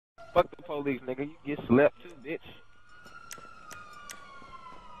Fuck the police, nigga. You get slept too, bitch.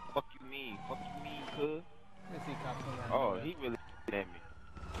 Fuck you mean, cuz. Let's see cops come around. Oh, he really at me.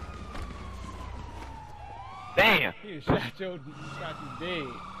 Damn! He shot you dead.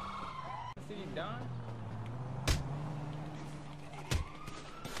 See you done?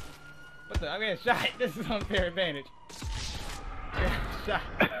 What the? I mean, shot. This is unfair advantage. Shot.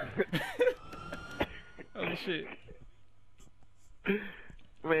 Holy shit.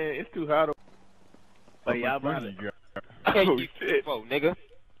 Man, it's too hot. Oh, y'all about it. Oh, shit. Oh, nigga.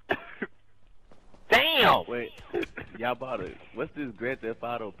 Damn! Wait, y'all bought it. What's this Grand Theft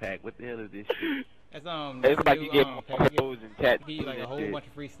Auto pack? What the hell is this shit? That's It's like you get photos and tattoos. He like a whole bunch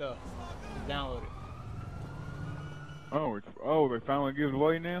of free stuff. Just download it. Oh, they finally giving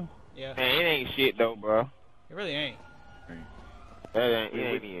away now? Yeah. Man, it ain't shit though, bro. It really ain't. It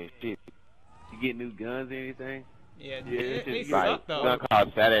ain't even shit. You get new guns or anything? Yeah, It's they just like suck though. gun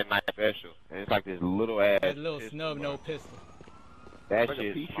called Saturday Night Special, and it's like this little ass. That little pistol, snub bro. no pistol. That like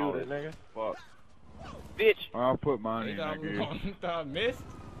shit a pea shooter, nigga. Fuck. Bitch. I'll put mine You in, thought I guess. I missed?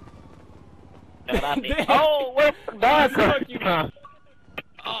 Oh, wait, dog. Fuck you. Oh,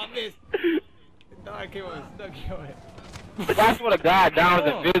 I missed. The dog came over and stuck your head. I swear to God, Don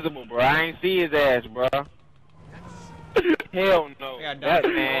was invisible, bro. I ain't see his ass, bro. Hell no. That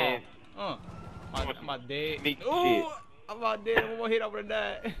man. I'm about dead. Sneak shit. Ooh, I'm about dead. One more hit, I'm gonna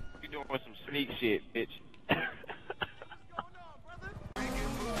die. You doing some sneak shit, bitch.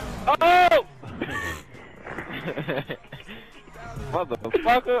 Oh!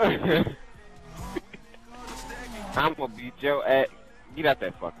 Motherfucker. I'm gonna beat your ass. Get out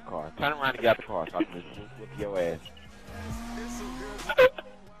that fucking car. Turn around and get out the car so I can just whip your ass.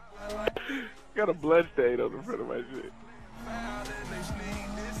 Got a blood stain on the front of my shit.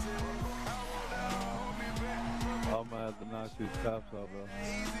 I'm gonna have to knock these cops off, bro.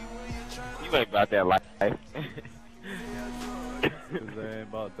 You ain't about that life. Cause they ain't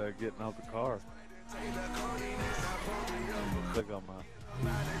about that getting out the car. Click on mine.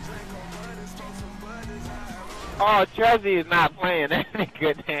 Oh, Chelsea is not playing. That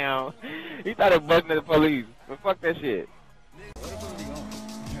nigga down. He thought it was busting at the police. But fuck that shit.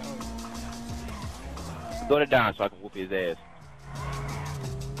 Go to Don so I can whoop his ass.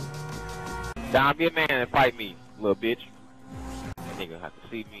 Don, be a man and fight me, little bitch. That nigga have to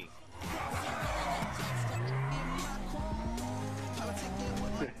see me.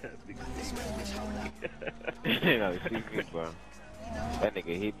 You know, see me, bro. That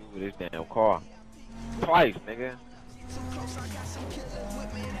nigga hit me with his damn car. Twice, nigga.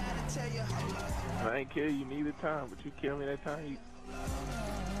 I ain't kill you neither time, but you killed me that time. You...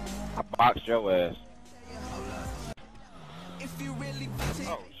 I boxed your ass.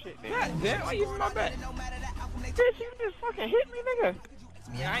 Oh shit, nigga. God damn, why you in my back? Bitch, you just fucking hit me, nigga.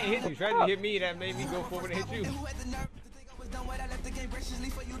 Yeah, I ain't hit you. Tried to hit me, that made me go forward and hit you.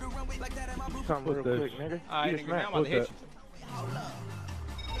 Something real quick, nigga. Alright, nigga, now I'm about to hit you.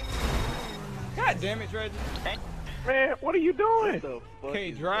 God damn it, Reggie. Man, what are you doing?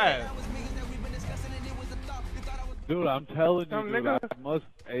 Can't drive. Dude, I'm telling you, dude, I must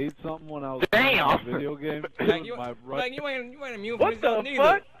ate something when I was playing a video game. Like, you ain't immune from this What the neither.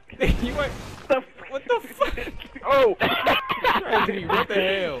 fuck? You ain't. What the fuck? Oh! Reggie, what the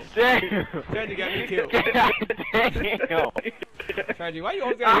hell? Damn. Reggie got me killed. Damn. Reggie, why you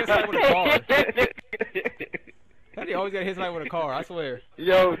always gotta hit somebody with a car? Reggie always gotta hit somebody with a car, I swear.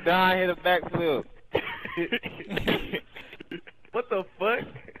 Yo, Don hit a backflip. What the fuck?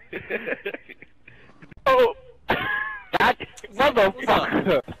 Oh!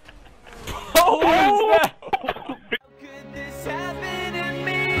 Motherfucker! Oh, what is that? Could this happen to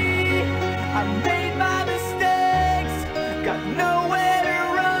me? I made my mistakes, got nowhere to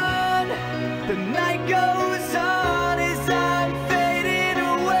run. The night goes on as I'm fading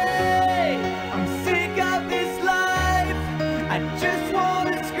away. I'm sick of this life, I just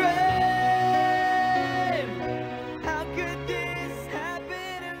wanna scream. How could this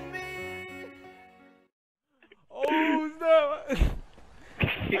happen to me? Oh, no.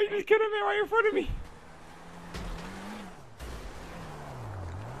 Are you just kidding me right in front of me?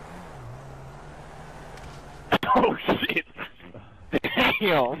 Oh shit!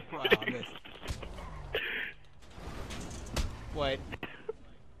 Damn! Wow, I missed. What?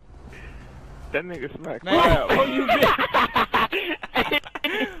 That nigga smacked Man, loud. oh, you bitch!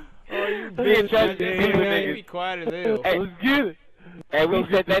 Oh, you bitch! That Nigga, be quiet as hell. Hey, let's get it! Hey, we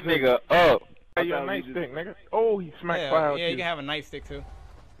set that nigga up. Hey, you a nice stick, nigga. Oh, he smacked fire. Yeah, you can have a knife stick too.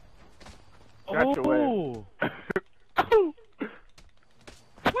 Got your ass.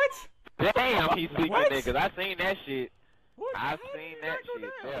 What? Damn, he sleeping What? niggas. I seen that shit. What? I've How seen did that go shit.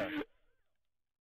 down? Yeah.